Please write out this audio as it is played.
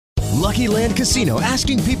Lucky Land Casino,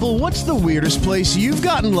 asking people, what's the weirdest place you've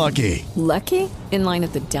gotten lucky? Lucky? In line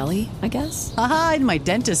at the deli, I guess? Aha, in my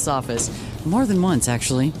dentist's office. More than once,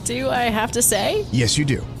 actually. Do I have to say? Yes, you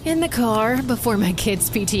do. In the car before my kids'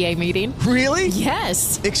 PTA meeting. Really?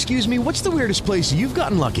 Yes. Excuse me, what's the weirdest place you've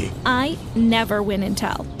gotten lucky? I never win and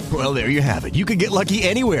tell. Well, there you have it. You can get lucky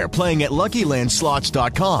anywhere, playing at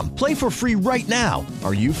LuckyLandSlots.com. Play for free right now.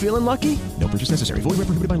 Are you feeling lucky? No purchase necessary. Void where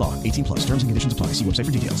prohibited by law. 18 plus. Terms and conditions apply. See website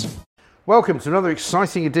for details. Welcome to another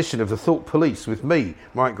exciting edition of the Thought Police with me,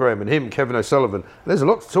 Mike Graham, and him, Kevin O'Sullivan. There's a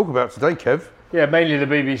lot to talk about today, Kev. Yeah, mainly the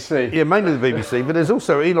BBC. Yeah, mainly the BBC, but there's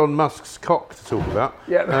also Elon Musk's cock to talk about.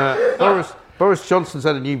 Yeah. Boris Johnson's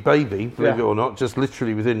had a new baby, believe Yeah. it or not, just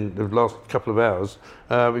literally within the last couple of hours.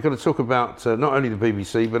 We've got to talk about not only the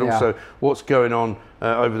BBC, but also what's going on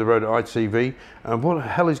over the road at ITV. And what the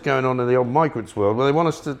hell is going on in the old migrants world? Well, they want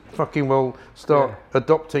us to fucking start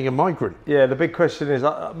adopting a migrant. Yeah, the big question is,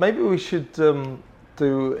 maybe we should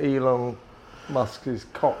do Elon Musk's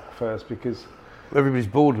cock first, because Everybody's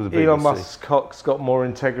bored with the BBC. Elon Musk's cock's got more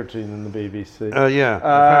integrity than the BBC.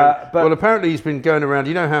 Apparently he's been going around.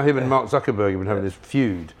 You know how him and Mark Zuckerberg have been having this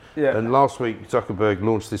feud? Yeah. And last week Zuckerberg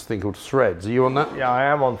launched this thing called Threads. Are you on that? Yeah, I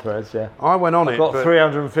am on Threads, yeah. I went on I've got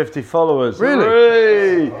 350 followers. Really?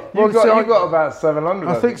 Hooray! Well, You've got about 700.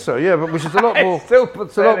 I think so, yeah, but which is a lot more. Still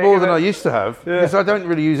It's a lot more than I pathetic, used to have, because I don't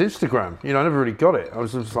really use Instagram. You know, I never really got it. I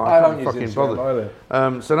was just like, I don't can't use fucking Instagram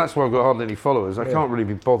bothered. So that's why I've got hardly any followers. I can't really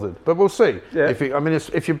be bothered. But we'll see. Yeah. If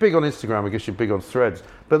you're big on Instagram, I guess you're big on Threads.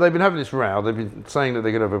 But they've been having this row. They've been saying that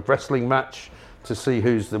they're going to have a wrestling match to see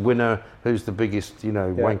who's the winner, who's the biggest,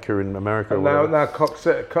 wanker in America. Now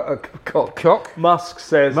Musk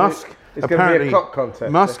says it's going to be a cock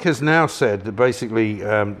contest. Musk has now said that basically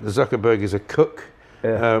Zuckerberg is a cook,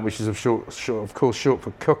 which is of course short for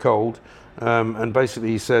cuckold, and basically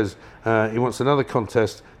he says he wants another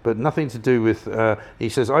contest, but nothing to do with. He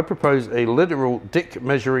says, I propose a literal dick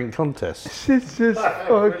measuring contest. It's just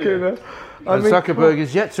fucking. Zuckerberg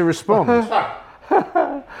is yet to respond.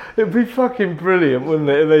 It'd be fucking brilliant, wouldn't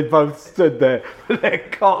it? If they both stood there with their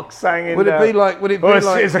cocks hanging Would down. it be like?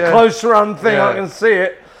 It's a close run thing. Yeah. I can see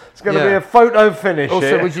it. It's going to be a photo finish.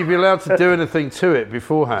 Also, would you be allowed to do anything to it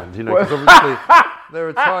beforehand? Because obviously there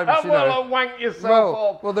are times, wank yourself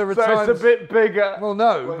off. Well, there are so times. It's a bit bigger. Well,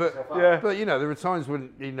 no, but there are times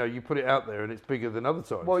when you put it out there and it's bigger than other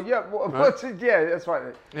times. Well, yeah, that's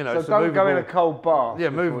right. So don't go in a cold bath. Yeah,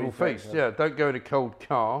 movable feast. Yeah, don't go in a cold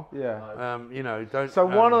car. Yeah. Don't. So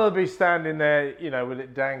one of them be standing there, with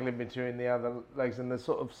it dangling between the other legs, and the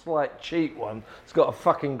sort of slight cheap one, it's got a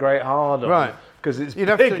fucking great hard on. Right. Because it's you'd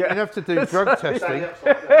have to do drug testing.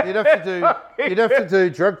 You'd have to do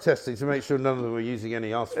drug testing to make sure none of them were using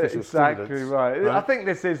any artificial stimulants. Exactly right. I think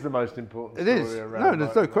this is the most important story It is. around. No,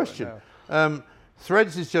 there's no question.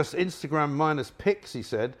 Threads is just Instagram minus pics, he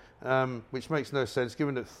said, which makes no sense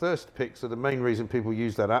given that thirst pics are the main reason people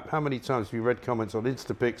use that app. How many times have you read comments on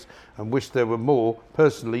Instapics and wished there were more?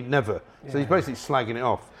 Personally, never. So he's basically slagging it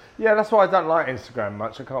off. Yeah, that's why I don't like Instagram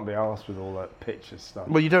much. I can't be arsed with all that picture stuff.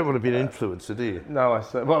 Well, you don't want to be an influencer, do you? No, I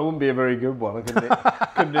wouldn't be a very good one. I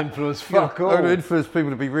couldn't influence fuck all. I would influence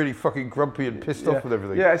people to be really fucking grumpy and pissed off with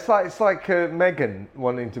everything. Yeah, it's like Megan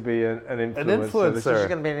wanting to be an influencer. An influencer. She's going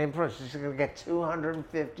to be an influencer. She's going to get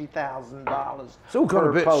 $250,000. It's all got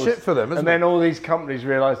a bit shit for them, isn't it? And then all these companies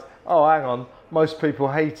realise, oh, hang on, most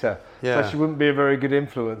people hate her. Yeah. So she wouldn't be a very good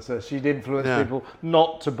influencer. She'd influence people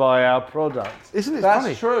not to buy our products. Isn't it That's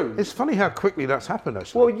funny? true. It's funny how quickly that's happened,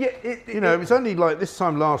 actually. Well, yeah. It was only like this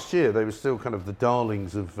time last year, they were still kind of the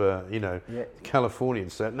darlings of, Californian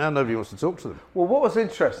set. Now nobody wants to talk to them. Well, what was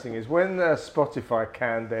interesting is when Spotify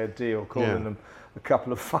canned their deal, calling them a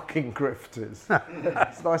couple of fucking grifters.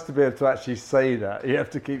 It's nice to be able to actually say that. You have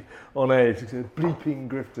to keep on edge. Bleeping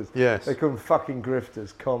grifters. Yes. They call them fucking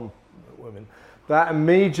grifters, con women. That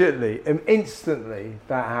instantly,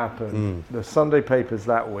 that happened. The Sunday papers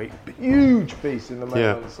that week, huge piece in the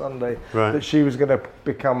Mail on Sunday, that she was going to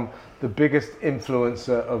become the biggest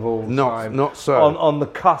influencer of all time. Not so. On the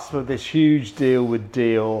cusp of this huge deal with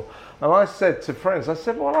Deal. And I said to friends,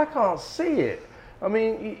 well, I can't see it. I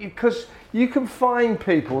mean, because you can find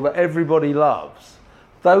people that everybody loves.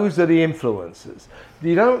 Those are the influencers.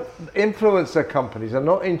 Influencer companies are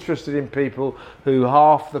not interested in people who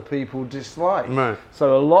half the people dislike. No.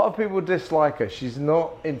 So a lot of people dislike her. She's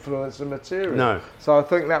not influencer material. No. So I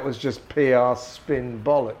think that was just PR spin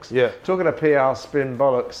bollocks. Yeah. Talking of PR spin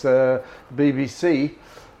bollocks, BBC,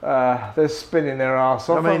 they're spinning their arse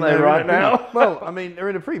off, aren't they, right now? Well, I mean,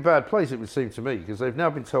 they're in a pretty bad place, it would seem to me, because they've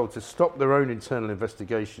now been told to stop their own internal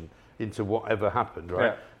investigation into whatever happened,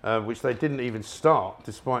 right? Which they didn't even start,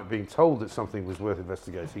 despite being told that something was worth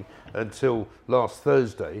investigating, until last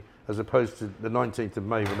Thursday, as opposed to the 19th of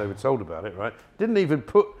May when they were told about it, right? Didn't even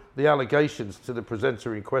put the allegations to the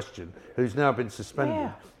presenter in question, who's now been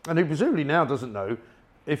suspended, and who presumably now doesn't know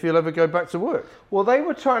if he'll ever go back to work. Well, they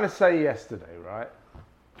were trying to say yesterday, right?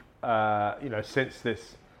 Since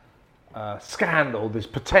this scandal, this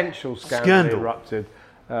potential scandal erupted,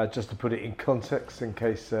 just to put it in context, in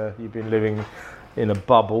case you've been living in a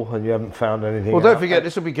bubble and you haven't found anything. Well, don't forget,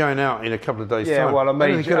 this will be going out in a couple of days' time. Yeah, well, a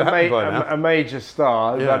major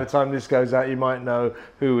star. By the time this goes out, you might know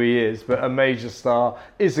who he is. But a major star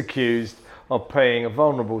is accused of paying a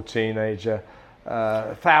vulnerable teenager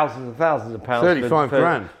thousands and thousands of pounds 35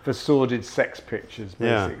 grand for sordid sex pictures,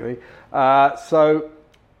 basically. So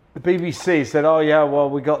the BBC said, oh yeah, well,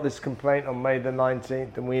 we got this complaint on May the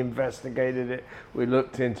 19th and we investigated it, we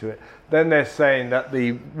looked into it. Then they're saying that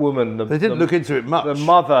the woman... They didn't look into it much. The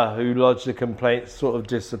mother who lodged the complaint sort of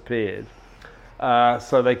disappeared.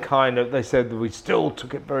 So they said that we still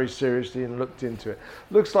took it very seriously and looked into it.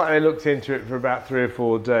 Looks like they looked into it for about 3 or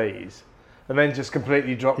 4 days and then just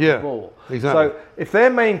completely dropped the ball. Exactly. So if they're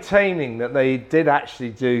maintaining that they did actually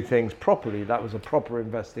do things properly, that was a proper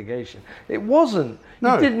investigation. It wasn't.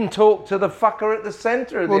 No. You didn't talk to the fucker at the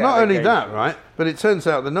centre of the Well, not only allegation. that, right? But it turns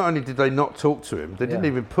out that not only did they not talk to him, they didn't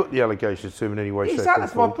even put the allegations to him in any way, shape, or form.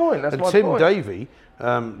 That's my point. And Tim Davey,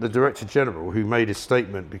 the Director General, who made a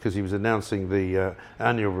statement because he was announcing the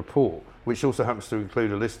annual report, which also happens to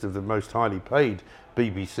include a list of the most highly paid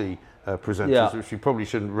BBC presenters, which you probably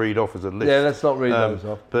shouldn't read off as a list. Yeah, let's not read those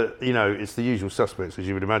off. But, it's the usual suspects, as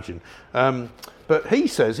you would imagine. But he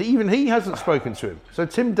says even he hasn't spoken to him. So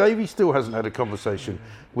Tim Davey still hasn't had a conversation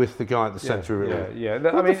with the guy at the centre of it all. Yeah.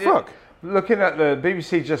 What the fuck? Looking at the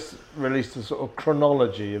BBC just released a sort of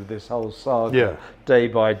chronology of this whole saga, day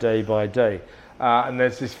by day by day. And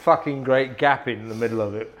there's this fucking great gap in the middle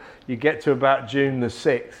of it. You get to about June the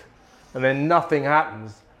 6th, and then nothing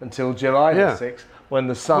happens until July the 6th, when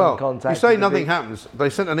the Sun contacted... You say nothing happens. They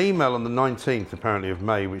sent an email on the 19th, apparently, of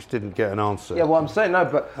May, which didn't get an answer. Yeah, well, I'm saying no,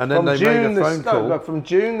 but and then they made a phone call. No, from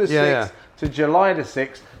June the 6th to July the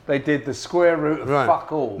 6th, they did the square root of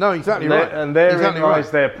fuck all. No, exactly right. And therein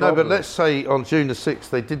lies their problem. No, but let's say on June the 6th,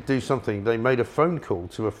 they did do something. They made a phone call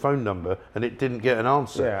to a phone number, and it didn't get an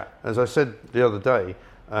answer. Yeah. As I said the other day,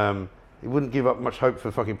 you wouldn't give up much hope for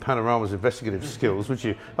fucking Panorama's investigative skills, would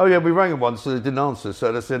you? Oh, yeah, we rang them once, so they didn't answer,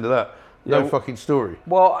 so that's the end of that. No fucking story.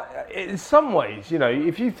 Well, in some ways,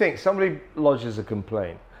 if you think somebody lodges a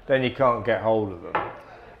complaint, then you can't get hold of them.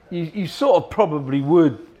 You sort of probably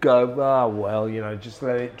would go, just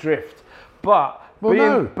let it drift. But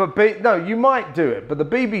you might do it. But the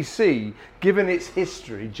BBC, given its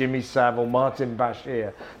history, Jimmy Savile, Martin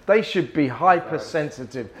Bashir, they should be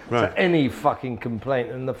hypersensitive to any fucking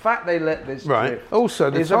complaint. And the fact they let this drift also,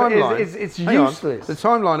 the timeline... It's useless. The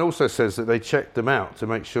timeline also says that they checked them out to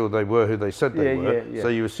make sure they were who they said they were. So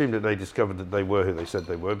you assume that they discovered that they were who they said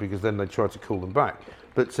they were, because then they tried to call them back.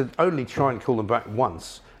 But to only try and call them back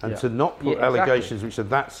once, and to not put allegations which are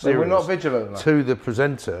that serious we're not vigilant enough. To the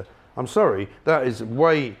presenter... I'm sorry, that is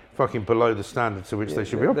way fucking below the standard to which they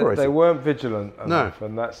should be operating. They weren't vigilant enough,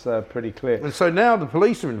 and that's pretty clear. And so now the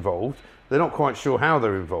police are involved. They're not quite sure how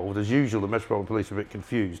they're involved. As usual, the Metropolitan Police are a bit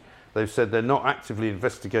confused. They've said they're not actively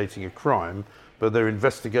investigating a crime, but they're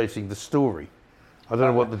investigating the story. I don't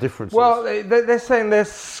know what the difference is. Well, they're saying they're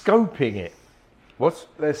scoping it. What?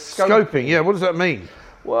 They're scoping. Yeah, what does that mean?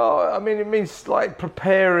 Well, I mean, it means like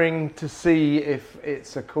preparing to see if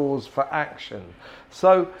it's a cause for action.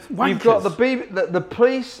 So you've got the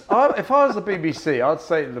police. If I was the BBC, I'd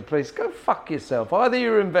say to the police, go fuck yourself. Either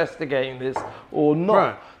you're investigating this or not.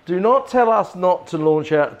 Right. Do not tell us not to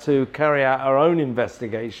launch out to carry out our own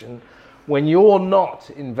investigation when you're not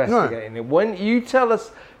investigating it. When you tell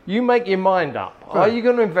us, you make your mind up. Right. Are you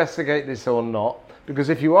going to investigate this or not? Because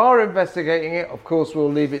if you are investigating it, of course,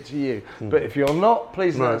 we'll leave it to you. But if you're not,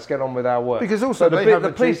 please let us get on with our work. Because also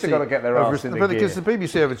the police have got to get their arse in the gear. Because the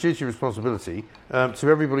BBC have a duty of responsibility to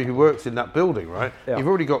everybody who works in that building, right? Yeah. You've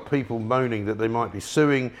already got people moaning that they might be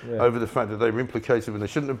suing over the fact that they were implicated when they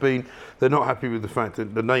shouldn't have been. They're not happy with the fact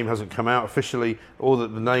that the name hasn't come out officially, or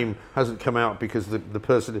that the name hasn't come out because the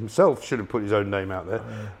person himself should have put his own name out there.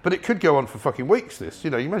 Yeah. But it could go on for fucking weeks, this.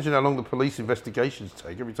 You imagine how long the police investigations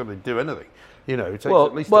take every time they do anything. It takes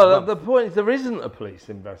at least a month. The point is there isn't a police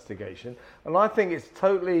investigation, and I think it's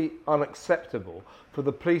totally unacceptable for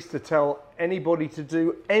the police to tell anybody to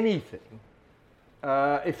do anything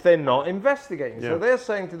if they're not investigating. Yeah. So they're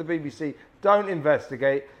saying to the BBC, don't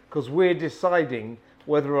investigate, because we're deciding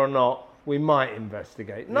whether or not we might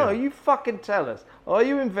investigate. No, you fucking tell us. Are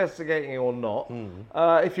you investigating or not?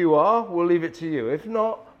 If you are, we'll leave it to you. If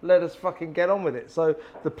not, let us fucking get on with it. So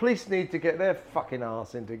the police need to get their fucking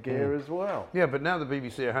arse into gear as well. Yeah, but now the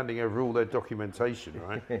BBC are handing over all their documentation,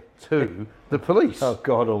 right, to the police. Oh,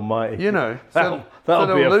 God almighty. You know, that'll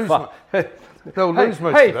they'll be a lose they'll lose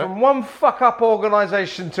most of that. from one fuck-up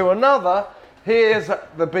organisation to another, here's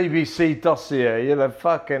the BBC dossier. You know,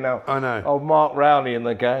 fucking hell. I know. Old Mark Rowley and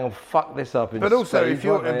the gang will fuck this up in But also, spades,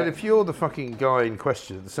 if you're the fucking guy in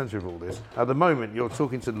question at the centre of all this, at the moment you're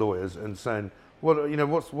talking to lawyers and saying, what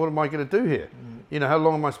am I going to do here? You know, how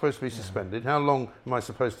long am I supposed to be suspended? How long am I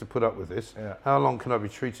supposed to put up with this? How long can I be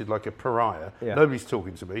treated like a pariah? Nobody's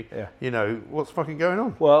talking to me. You know, what's fucking going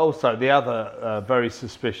on? Well, also, the other very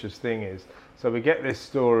suspicious thing is, so we get this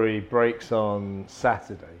story, breaks on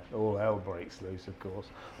Saturday. All hell breaks loose, of course.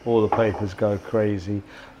 All the papers go crazy.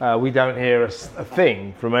 We don't hear a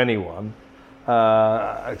thing from anyone.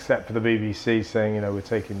 Except for the BBC saying, you know, we're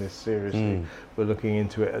taking this seriously, we're looking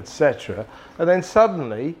into it, etc. And then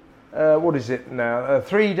suddenly, what is it now?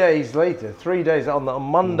 3 days later, 3 days on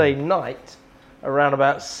Monday night, around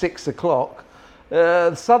about 6 o'clock,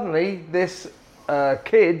 suddenly this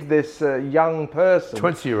kid, this young person,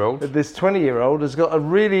 20-year-old, this 20-year-old has got a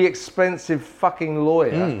really expensive fucking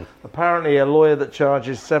lawyer. Apparently, a lawyer that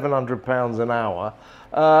charges £700 an hour.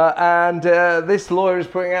 And this lawyer is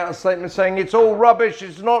putting out a statement saying it's all rubbish,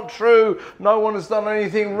 it's not true, no one has done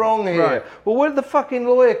anything wrong here. Right. Well, where did the fucking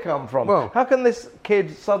lawyer come from? Well, how can this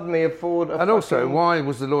kid suddenly afford a And also, why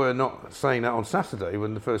was the lawyer not saying that on Saturday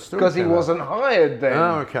when the first story Because he came out? wasn't hired then.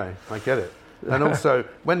 Oh, okay, I get it. And also,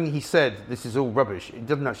 when he said this is all rubbish, he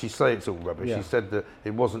didn't actually say it's all rubbish. Yeah. He said that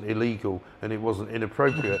it wasn't illegal and it wasn't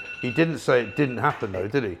inappropriate. He didn't say it didn't happen, though,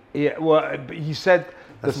 did he? Yeah, well, but he said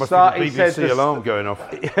That must start. be He the said BBC alarm going off.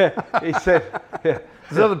 He said. Yeah.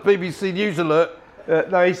 There's another BBC News alert.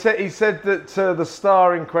 No, he said that the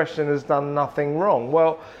star in question has done nothing wrong.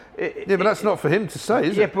 Well, Yeah, but that's not for him to say,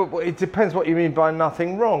 is yeah, it? but it depends what you mean by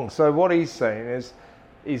nothing wrong. So what he's saying is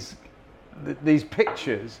these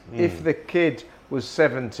pictures, if the kid was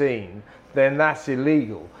 17, then that's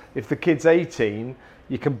illegal. If the kid's 18,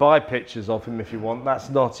 you can buy pictures of him if you want. That's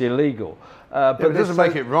not illegal. But it doesn't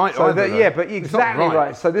make it right either, though. Yeah, but It's not exactly right.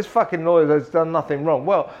 right. So this fucking lawyer has done nothing wrong.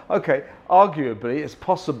 Well, okay, arguably it's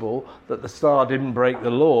possible that the star didn't break the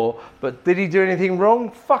law, but did he do anything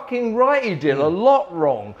wrong? Fucking right he did. A lot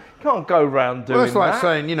wrong. You can't go around doing Well, that's like that.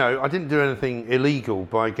 saying, you know, I didn't do anything illegal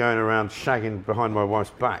by going around shagging behind my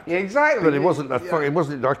wife's back. Yeah, exactly. But it wasn't. It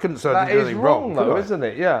wasn't. I couldn't say I That didn't do is anything wrong, could though, I? isn't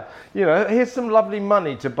it? Yeah. You know, here's some lovely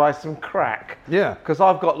money to buy some crack. Yeah. Because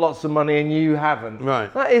I've got lots of money and you haven't.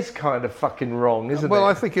 Right. That is kind of fucking wrong, isn't it? Well,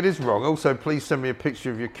 I think it is wrong. Also, please send me a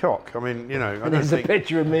picture of your cock. I mean, you know, I don't There's a think.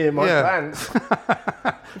 picture of me in my Yeah. pants.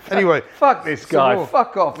 Anyway, Fuck this some guy. more-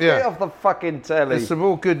 Fuck off. Yeah. Get off the fucking telly. there's some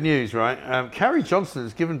more good news, right? Carrie Johnson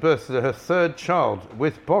has given birth to her third child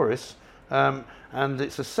with Boris, and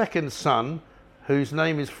it's a second son whose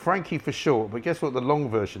name is Frankie for short. But guess what the long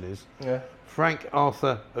version is? Yeah. Frank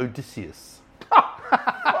Arthur Odysseus.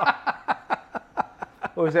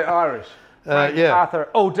 Or is it Irish? Yeah. Arthur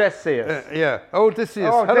Odysseus. Yeah. Odysseus.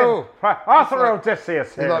 Oh, Hello. Arthur It's like- Odysseus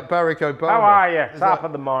It's here. like Barack Obama. How are you? It's Top like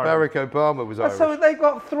of the morning. Barack Obama was Irish. So they've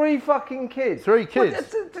got 3 fucking kids. 3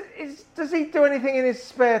 kids. Does he do anything in his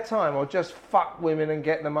spare time or just fuck women and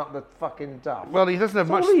get them up the fucking duff? Well, he doesn't have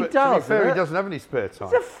That's much. all he To be does, fair, isn't he it? doesn't have any spare time.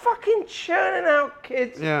 He's a fucking churning out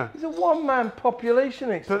kids. Yeah. He's a one-man population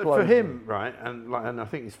But explosion. for him, right, and I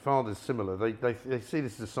think his father's similar. They see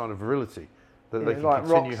this as a sign of virility that they Yeah, can like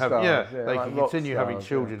continue rock having. stars, Yeah, yeah, they like can rock continue having stars,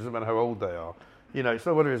 children. yeah. Doesn't matter how old they are. You know, it's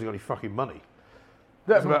no wonder he hasn't got any fucking money.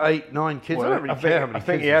 There's about 8, 9 kids. Well, I don't really care how many I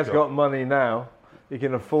think kids he has got money now. He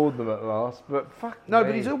can afford them at last. But fuck No,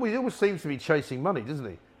 me. but he always seems to be chasing money, doesn't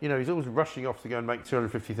he? You know, he's always rushing off to go and make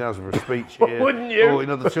 250,000 for a speech here, Wouldn't you? or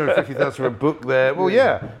another 250,000 for a book there. Well,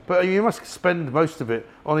 yeah, but you must spend most of it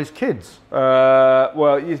on his kids.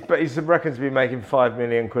 Well, he reckons to be making £5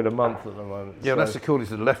 million a month at the moment. Yeah, so. that's according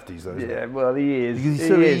to the lefties, though. Isn't Yeah, it? well, he is. Because he's he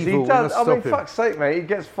so is. evil, He we does. must I mean, stop him. fuck's sake, mate. He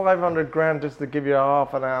gets 500 grand just to give you a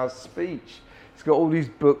half an hour speech. He's got all these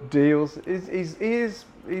book deals.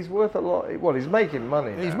 He's worth a lot. Well, he's making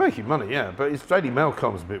money. He's now. making money, yeah, but his Daily Mail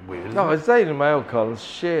column's a bit weird. Isn't No, it? his Daily Mail column's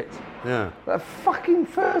shit. Yeah. That fucking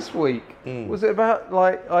first week. Was it about,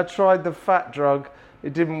 like, I tried the fat drug,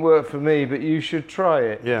 it didn't work for me, but you should try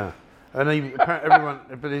it? Yeah. And everyone,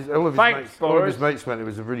 but all of Thanks, his mates meant it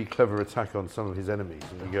was a really clever attack on some of his enemies.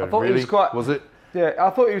 And you go, I thought he really? was quite- Was it? Yeah, I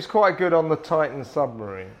thought he was quite good on the Titan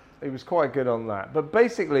submarine. He was quite good on that. But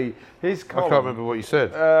basically, his column... I can't remember what you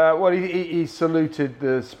said. Well, he saluted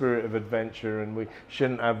the spirit of adventure, and we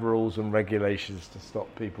shouldn't have rules and regulations to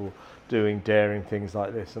stop people doing daring things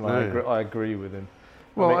like this. And I agree with him.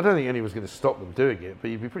 Well, I don't think anyone's going to stop them doing it,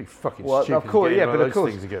 but you'd be pretty fucking stupid of course, to get but of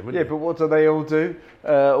course, things again, but what do they all do?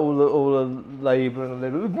 All the Labour and the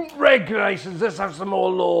Liberal regulations. Let's have some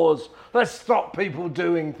more laws. Let's stop people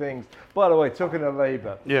doing things. By the way, talking of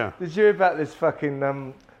Labour, yeah, did you hear about this fucking?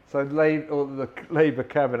 The Labour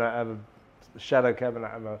cabinet have a shadow cabinet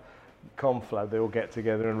have a conflab. They all get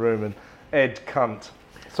together in a room, and Ed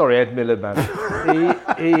Miliband.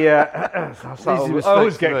 I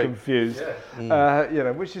always get confused.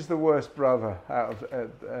 Yeah. Which is the worst brother out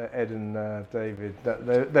of Ed and David?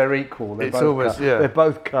 They're equal. They're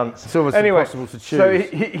both cunts. It's almost impossible to choose. So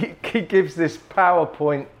he gives this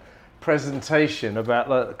PowerPoint presentation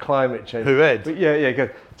about climate change. Who, Ed? But he goes,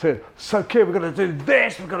 so kid, we're going to do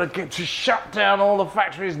this, we're going to get to shut down all the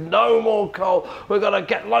factories, no more coal, we're going to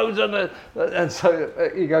get loads of the... And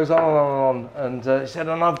so he goes on, and he said,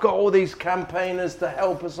 and I've got all these campaigners to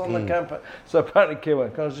help us on the campaign. So apparently Kid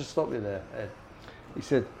went, can I just stop you there, Ed? He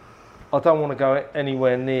said, I don't want to go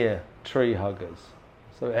anywhere near tree huggers.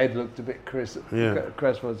 So Ed looked a bit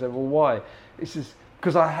crestfallen and said, well, why? He says,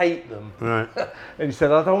 because I hate them. Right. And he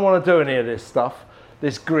said, I don't want to do any of this stuff,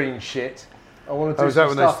 this green shit. I want to do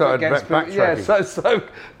some stuff against backtracking? Yeah, so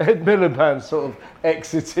Ed Miliband sort of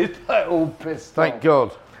exited, all pissed Thank off.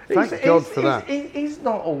 God. Thank God for that. He's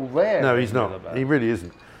not all there. No, he's not. Miliband. He really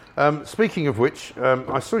isn't. Speaking of which,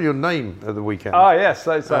 I saw your name at the weekend. Oh, yes.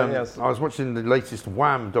 Yes. I was watching the latest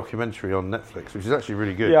Wham documentary on Netflix, which is actually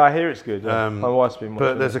really good. Yeah, I hear it's good. Yeah. My wife's been watching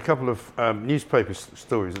But there's a couple of newspaper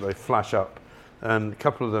stories that they flash up, and a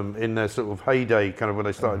couple of them in their sort of heyday, kind of when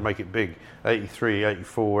they started to make it big, 83,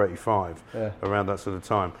 84, 85, around that sort of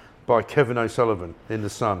time, by Kevin O'Sullivan in The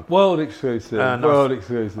Sun. World exclusive.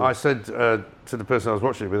 Exclusive. I said to the person I was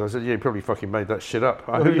watching it with, I said, yeah, you probably fucking made that shit up.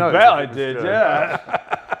 Well, you bet I did,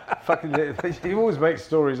 he always makes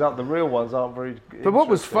stories up. The real ones aren't very But what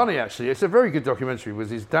was funny, actually, it's a very good documentary, was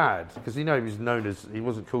his dad, because he was known as, he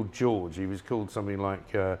wasn't called George, he was called something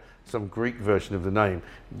like some Greek version of the name,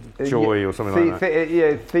 Joy or something like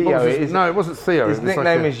that. Theo. No, it wasn't Theo. His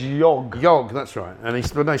nickname is Yog. Yog, that's right. And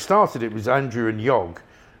when they started, it was Andrew and Yog,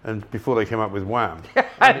 and before they came up with Wham.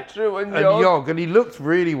 Andrew and Yog. And he looked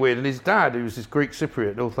really weird. And his dad, who was this Greek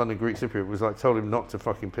Cypriot, North London Greek Cypriot, was like, told him not to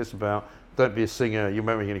fucking piss about, don't be a singer, you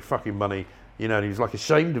won't make any fucking money. And he was like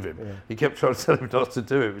ashamed of him. Yeah. He kept trying to tell him not to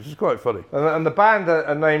do it, which is quite funny. And the band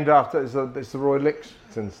are named after, it's the Roy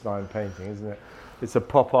Lichtenstein painting, isn't it? It's a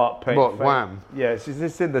pop art painting. What, Wham? Yeah, it's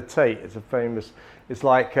in the Tate. It's a famous. It's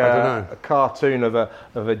like a cartoon of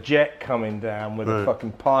a jet coming down with a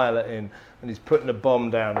fucking pilot in, and he's putting a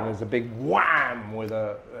bomb down, and there's a big wham with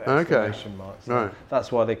a exclamation mark. So right.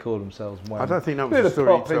 That's why they call themselves Wham. I don't think that was the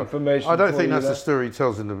story he tells. I don't think that's the story he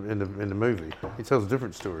tells in the movie. He tells a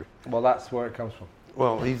different story. Well, that's where it comes from.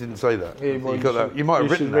 Well, he didn't say that. You might have written that.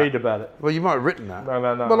 You should read about it. Well, you might have written that. No.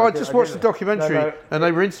 Well, I just watched the documentary, and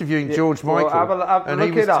they were interviewing George Michael, and he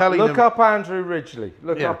was telling them... Look up Andrew Ridgeley.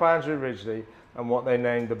 Up Andrew Ridgeley and what they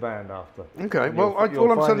named the band after. Okay. Well,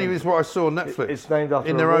 all I'm telling you is what I saw on Netflix. It's named after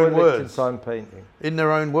in their own words. Lichtenstein painting. In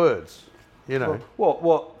their own words,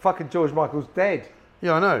 What? Fucking George Michael's dead.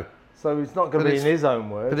 Yeah, I know. So it's not going to be in his own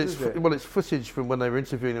words. But it's footage from when they were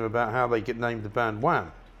interviewing him about how they get named the band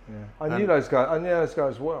Wham. Yeah. I knew those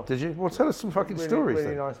guys well. Did you? Well, tell us some fucking stories.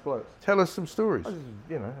 Really nice blokes. Tell us some stories. I just,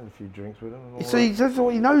 had a few drinks with them. You see,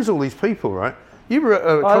 he knows all these people, right? You were at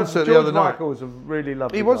a concert the other night. George Michael was a really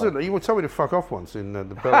lovely guy. He wasn't. He told me to fuck off once in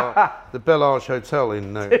the Bellage Hotel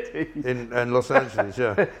in Los Angeles.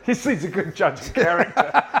 Yeah. He's a good judge of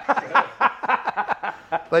character.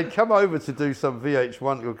 They'd come over to do some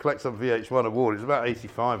VH1, or collect some VH1 award. It was about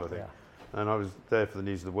 85, I think. Yeah. And I was there for the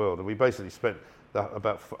News of the World, and we basically spent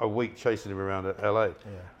about a week chasing him around at LA.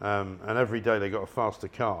 Yeah. And every day they got a faster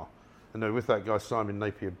car. And they were with that guy Simon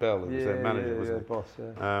Napier Bell, who was their manager, wasn't he? Boss,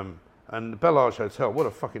 yeah. And the Bellage Hotel, what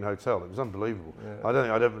a fucking hotel! It was unbelievable. Yeah. I don't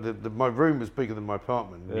think I'd ever. My room was bigger than my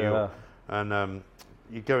apartment in New York. And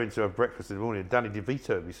you go in to have breakfast in the morning, and Danny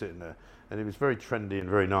DeVito would be sitting there, and it was very trendy and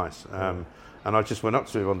very nice. And I just went up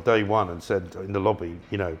to him on day one and said in the lobby,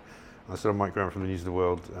 I said, I'm Mike Graham from the News of the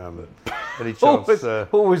World. Any chance?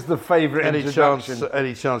 What was the favourite introduction?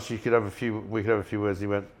 Any chance we could have a few words? He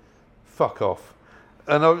went, fuck off.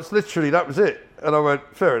 And I was literally, that was it. And I went,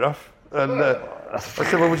 fair enough. And I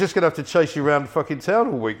said, well, we're just going to have to chase you around fucking town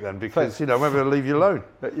all week then, because, I'm never going to leave you alone.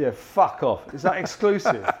 Yeah, fuck off. Is that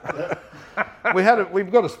exclusive?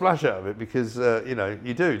 We've got a splash out of it because,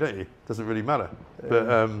 you do, don't you? Doesn't really matter.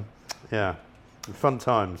 But, yeah. Fun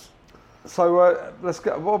times. So let's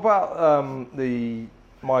go. What about the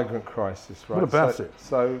migrant crisis? Right. What about it?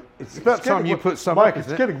 So it's about time you put some Mike, up, it's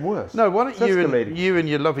isn't it? getting worse. No, why don't Escalating. you and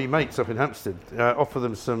your lovely mates up in Hampstead offer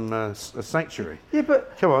them some a sanctuary? Yeah,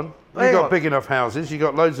 but Come on. You've hang got on. big enough houses, you've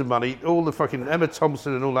got loads of money, all the fucking Emma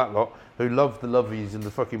Thompson and all that lot who love the lovies and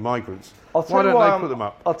the fucking migrants. I'll tell Why you don't why they put them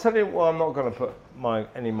up? I'll tell you why I'm not going to put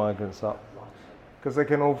any migrants up. Because they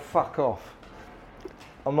can all fuck off.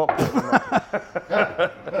 I'm not putting them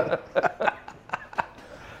up.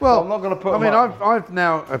 Well, I'm not going to put I them mean, up. I've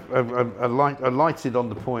now alighted on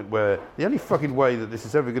the point where the only fucking way that this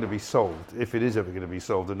is ever going to be solved, if it is ever going to be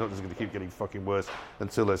solved, and not just going to keep getting fucking worse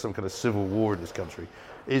until there's some kind of civil war in this country,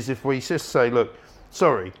 is if we just say, look,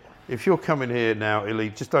 sorry, if you're coming here now,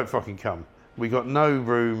 elite, just don't fucking come. We've got no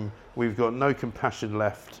room, we've got no compassion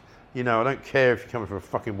left. You know, I don't care if you're coming from a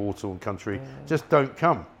fucking war-torn country, just don't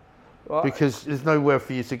come. Well, Because there's nowhere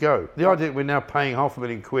for you to go. The idea that we're now paying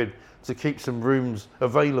 £500,000 to keep some rooms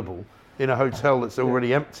available in a hotel that's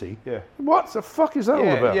already empty. Yeah. What the fuck is that all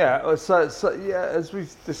about? Yeah. So as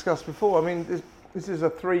we've discussed before, I mean, this is a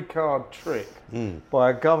 3-card trick by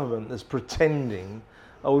a government that's pretending.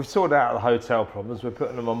 Oh, we've sorted out the hotel problems. We're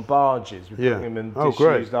putting them on barges. We're putting them in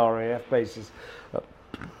disused RAF bases,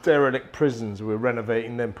 derelict prisons. We're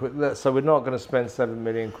renovating them. So we're not going to spend £7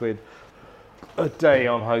 million a day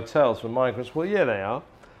on hotels for migrants. Well, yeah, they are.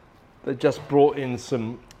 They just brought in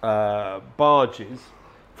some barges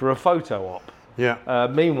for a photo op. Yeah.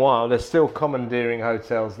 Meanwhile, they're still commandeering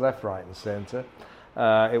hotels left, right and centre.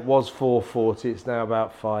 It was 440, it's now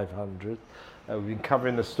about 500. We've been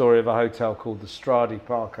covering the story of a hotel called the Stradi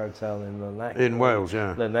Park Hotel in Laneckley. In Wales,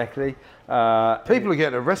 yeah. Laneckley. People are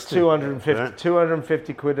getting arrested.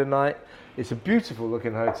 250 quid a night. It's a beautiful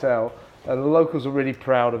looking hotel and the locals are really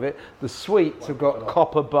proud of it. The suites have got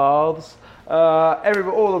copper baths.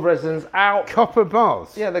 All the residents out. Copper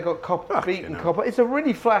baths? Yeah, they've got copper, beaten hell. copper. It's a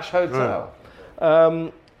really flash hotel.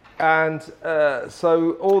 Right.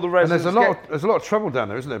 So all the residents. And there's a lot of trouble down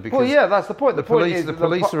there, isn't there? Because well, yeah, that's the point. The point is the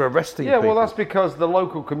police are arresting people. people. Yeah, well, that's because the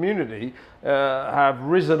local community have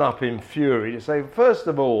risen up in fury to say, first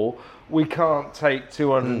of all, we can't take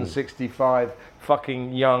 265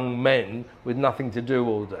 fucking young men with nothing to do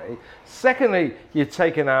all day. Secondly, you're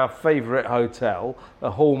taking our favourite hotel, the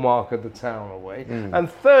hallmark of the town, away. And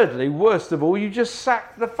thirdly, worst of all, you just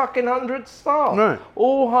sacked the fucking 100 staff. Right.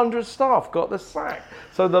 All 100 staff got the sack.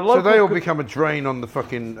 So the local they all become a drain on the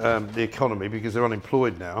fucking the economy because they're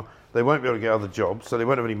unemployed now. They won't be able to get other jobs, so they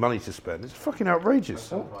won't have any money to spend. It's fucking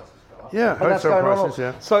outrageous. Yeah, that's hotel going on. prices,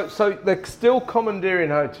 yeah. So they're still commandeering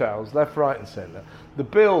hotels left, right, and centre. The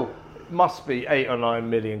bill must be 8 or 9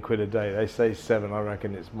 million quid a day. They say 7. I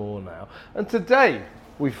reckon it's more now. And today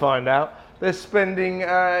we find out they're spending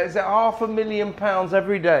is it £500,000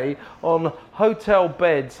 every day on hotel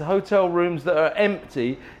beds, hotel rooms that are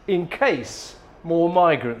empty in case more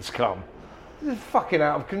migrants come. This is fucking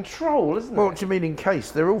out of control, isn't it? Well, what do you mean in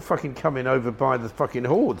case? They're all fucking coming over by the fucking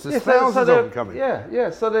hordes. There's thousands of them coming. Yeah.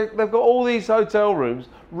 So they've got all these hotel rooms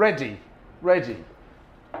ready.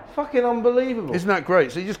 Fucking unbelievable. Isn't that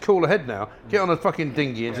great? So you just call ahead now, get on a fucking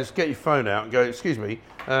dinghy and just get your phone out and go, excuse me,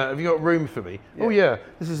 have you got room for me? Yeah. Oh yeah,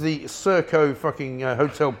 this is the Serco fucking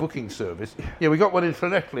hotel booking service. Yeah, we got one in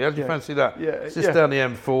Laneckley. How do you fancy that? Yeah, it's just down the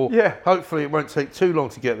M4. Yeah. Hopefully it won't take too long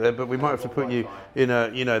to get there, but we might have to put you in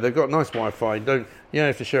a, they've got nice Wi-Fi. You don't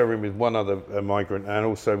have to share a room with one other migrant, and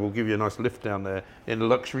also we'll give you a nice lift down there in a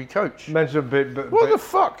luxury coach. Imagine a bit. What the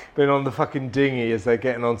fuck? Been on the fucking dinghy as they're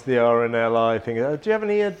getting onto the RNLI thing. Do you have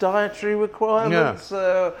any dietary requirements?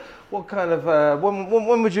 Yeah. What kind of?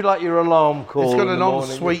 When would you like your alarm call? It's got an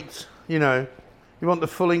morning? ensuite. You want the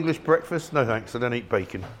full English breakfast? No thanks, I don't eat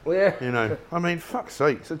bacon. Well, yeah. I mean, fuck's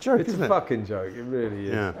sake, it's a joke, isn't it? It's a fucking joke, it really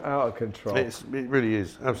is. Yeah. Out of control. It really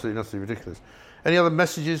is, absolutely utterly ridiculous. Any other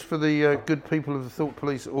messages for the good people of the Thought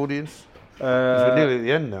Police audience? We're nearly at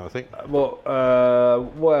the end now, I think. What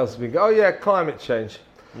else have we got? Oh yeah, climate change.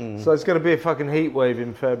 So it's going to be a fucking heat wave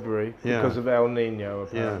in February because of El Nino,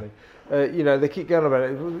 apparently. They keep going about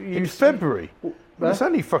it. In February? It's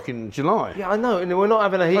only fucking July. Yeah, I know, and we're not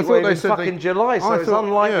having a heat wave in fucking July, so it's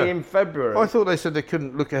unlikely in February. I thought they said they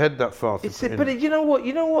couldn't look ahead that far. But you know what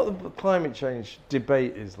the climate change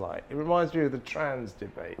debate is like? It reminds me of the trans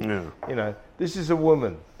debate. Yeah. This is a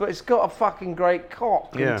woman, but it's got a fucking great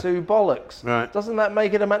cock and 2 bollocks. Right. Doesn't that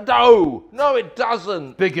make it a man? No, it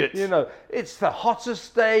doesn't. Bigot. It's the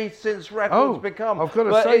hottest day since records become. I've got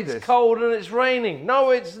to say this. It's cold and it's raining.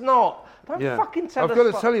 No, it's not. Don't fucking tell us. I've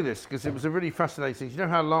got to tell you this because it was a really fascinating. You know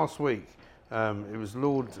how last week It was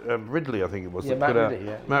Lord Ridley, I think it was.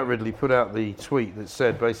 Yeah, Matt Ridley put out the tweet that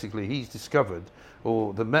said basically he's discovered,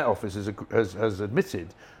 or the Met Office has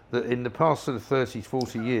admitted, that in the past sort of 30,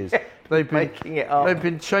 40 years, they've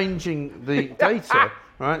been changing the data,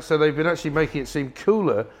 right? So they've been actually making it seem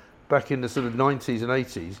cooler back in the sort of 90s and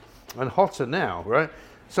 80s and hotter now, right?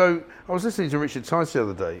 So I was listening to Richard Tice the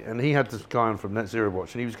other day, and he had this guy on from Net Zero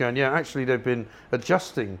Watch, and he was going, yeah, actually they've been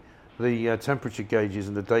adjusting the temperature gauges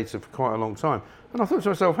and the data for quite a long time. And I thought to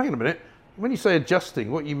myself, hang on a minute, when you say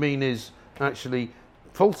adjusting, what you mean is actually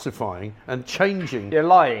falsifying and changing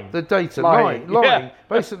lying. The data. Lying.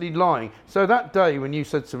 Basically lying. So that day when you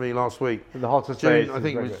said to me last week, the hottest June, day, I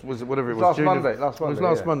think was whatever it was. Last June Monday. It was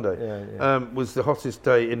last Monday. Was the hottest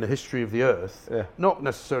day in the history of the Earth. Yeah. Not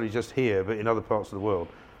necessarily just here, but in other parts of the world.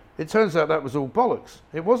 It turns out that was all bollocks.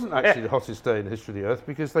 It wasn't actually the hottest day in the history of the Earth,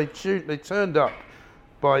 because they turned up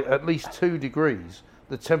by at least 2 degrees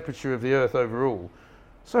the temperature of the Earth overall.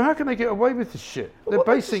 So how can they get away with this shit? They're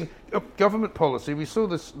basing government policy. We saw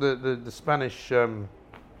this, the Spanish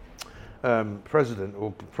president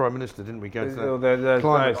or prime minister, didn't we, go to that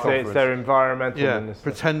climate conference? It's their environmental minister.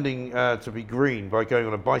 Pretending to be green by going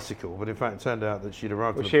on a bicycle, but in fact it turned out that she'd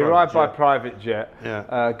arrived on a private jet. She arrived by private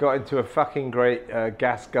jet, got into a fucking great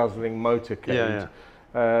gas-guzzling motorcade.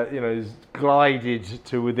 Glided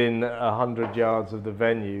to within 100 yards of the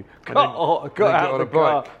venue, got out of the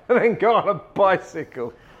car, and then got on a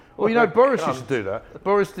bicycle. Well, Boris used to do that.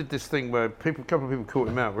 Boris did this thing where a couple of people caught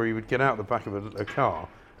him out, where he would get out the back of a car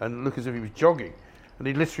and look as if he was jogging, and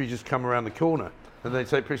he'd literally just come around the corner, and they'd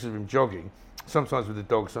take pictures of him jogging, sometimes with the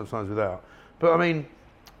dog, sometimes without. But I mean,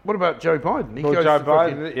 what about Joe Biden?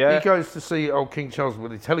 He goes to see old King Charles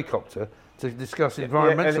with his helicopter to discuss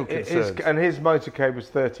environmental concerns. And his motorcade was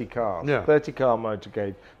 30 cars. 30-car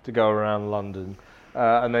motorcade to go around London.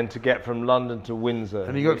 And then to get from London to Windsor.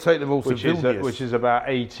 And you got to take them all to Vilnius. Which is about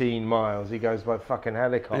 18 miles. He goes by fucking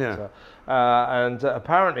helicopter. And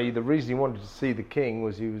apparently the reason he wanted to see the King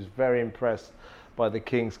was he was very impressed by the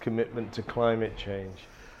King's commitment to climate change.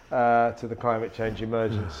 To the climate change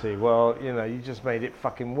emergency. Well, you just made it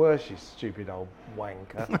fucking worse, you stupid old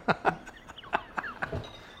wanker.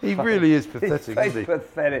 He really is pathetic, isn't he?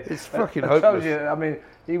 Pathetic. It's fucking hopeless. I told you,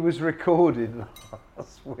 he was recorded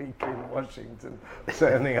last week in Washington,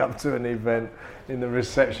 turning up to an event in the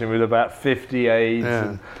reception with about 50 aides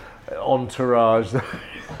and entourage.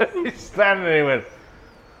 He's standing there and he went,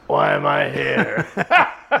 "Why am I here?"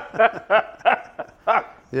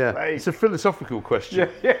 It's a philosophical question.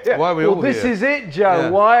 Why are we all here? This is it, Joe.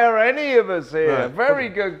 Why are any of us here? Right. Very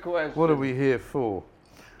good question. What are we here for?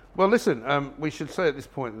 Well, listen, we should say at this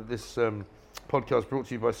point that this podcast brought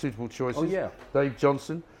to you by Suitable Choices. Oh, yeah. Dave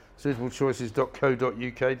Johnson,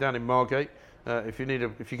 suitablechoices.co.uk down in Margate. If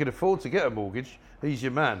you can afford to get a mortgage, he's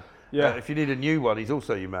your man. Yeah. If you need a new one, he's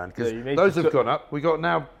also your man, because those have gone up. We got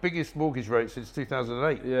now biggest mortgage rate since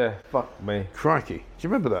 2008. Yeah, fuck me. Crikey. Do you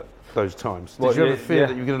remember those times? Did you ever fear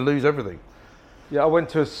that you were going to lose everything? Yeah, I went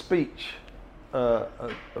to a speech a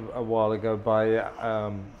while ago by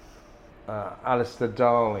Alistair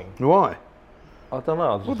Darling. Why? I don't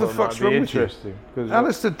know. What the fuck's wrong with you?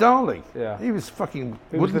 Alistair Darling? Yeah. He was fucking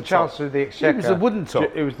He was the Chancellor of the Exchequer. He was a wooden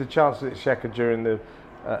top. He was the Chancellor of the Exchequer during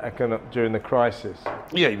the crisis.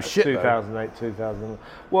 Yeah, he was shit 2008, 2000.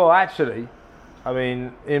 Well, actually, I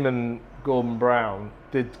mean, him and Gordon Brown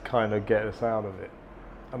did kind of get us out of it.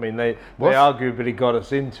 I mean, they arguably got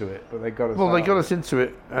us into it, but they got us. Well, they got us into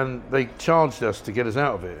it, and they charged us to get us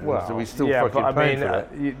out of it. Well, so we still fucking paying for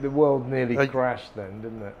it. The world nearly crashed then,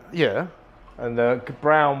 didn't it? Yeah. And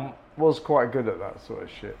Brown was quite good at that sort of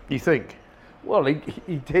shit. You think? Well, he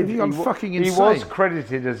did. He was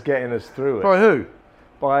credited as getting us through it. By who?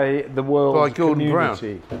 By the world's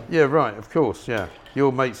community. Brown. Yeah, right. Of course. Yeah.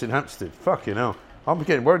 Your mates in Hampstead. Fucking hell. I'm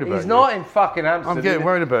getting worried about He's not in fucking Hampstead. I'm getting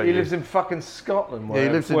worried about He lives in fucking Scotland,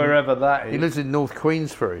 wherever that is. He lives in North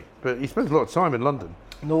Queensferry, but he spends a lot of time in London.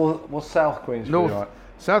 What's South Queensferry like?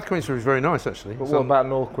 South Queensferry is very nice, actually. But what about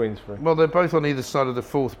North Queensferry? Well, they're both on either side of the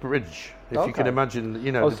Forth Bridge, if you can imagine.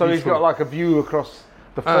 So he's got like a view across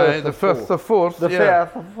the Forth. The Forth.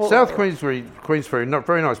 South Queensferry, not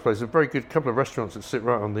very nice place. A very good couple of restaurants that sit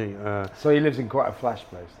right on the. So he lives in quite a flash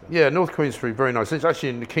place. Then. Yeah, North Queensferry, very nice. It's actually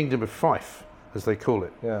in the Kingdom of Fife, as they call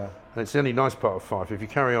it. Yeah. And it's the only nice part of Fife. If you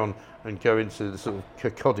carry on and go into the sort of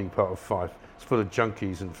Kirkcaldy part of Fife, it's full of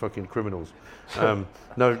junkies and fucking criminals.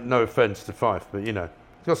 No offence to Fife, but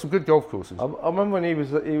it's got some good golf courses. I remember when he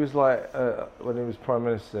was like when he was Prime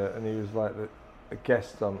Minister, and he was like a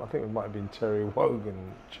guest on, I think it might have been Terry Wogan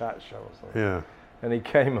chat show or something. Yeah. And he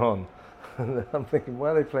came on, and I'm thinking,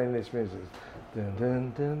 why are they playing this music? Dun,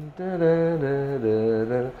 dun, dun, dun, dun, dun, dun,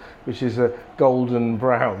 dun, which is a golden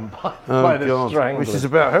brown by the Stranglers. Which is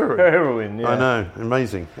about heroin. Heroin, yeah. I know,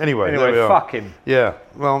 amazing. Anyway, there we are. Fuck him. Yeah,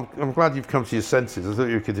 well, I'm glad you've come to your senses. I thought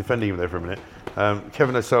you were defending him there for a minute.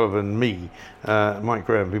 Kevin O'Sullivan, me, Mike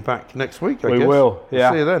Graham, will be back next week, I guess. We will,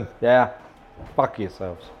 yeah. See you then. Yeah. Fuck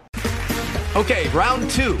yourselves. Okay, round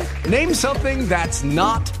 2. Name something that's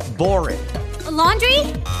not boring. A laundry?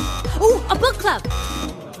 Ooh, a book club.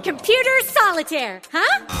 Computer solitaire,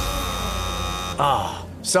 huh? Ah,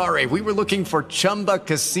 oh, sorry, we were looking for Chumba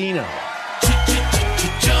Casino.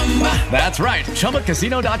 That's right,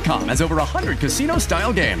 ChumbaCasino.com has over 100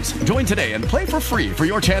 casino-style games. Join today and play for free for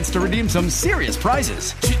your chance to redeem some serious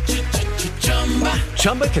prizes.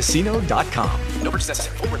 ChumbaCasino.com. No purchase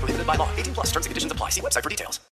necessary. Void where prohibited by law. 18+ terms and conditions apply. See website for details.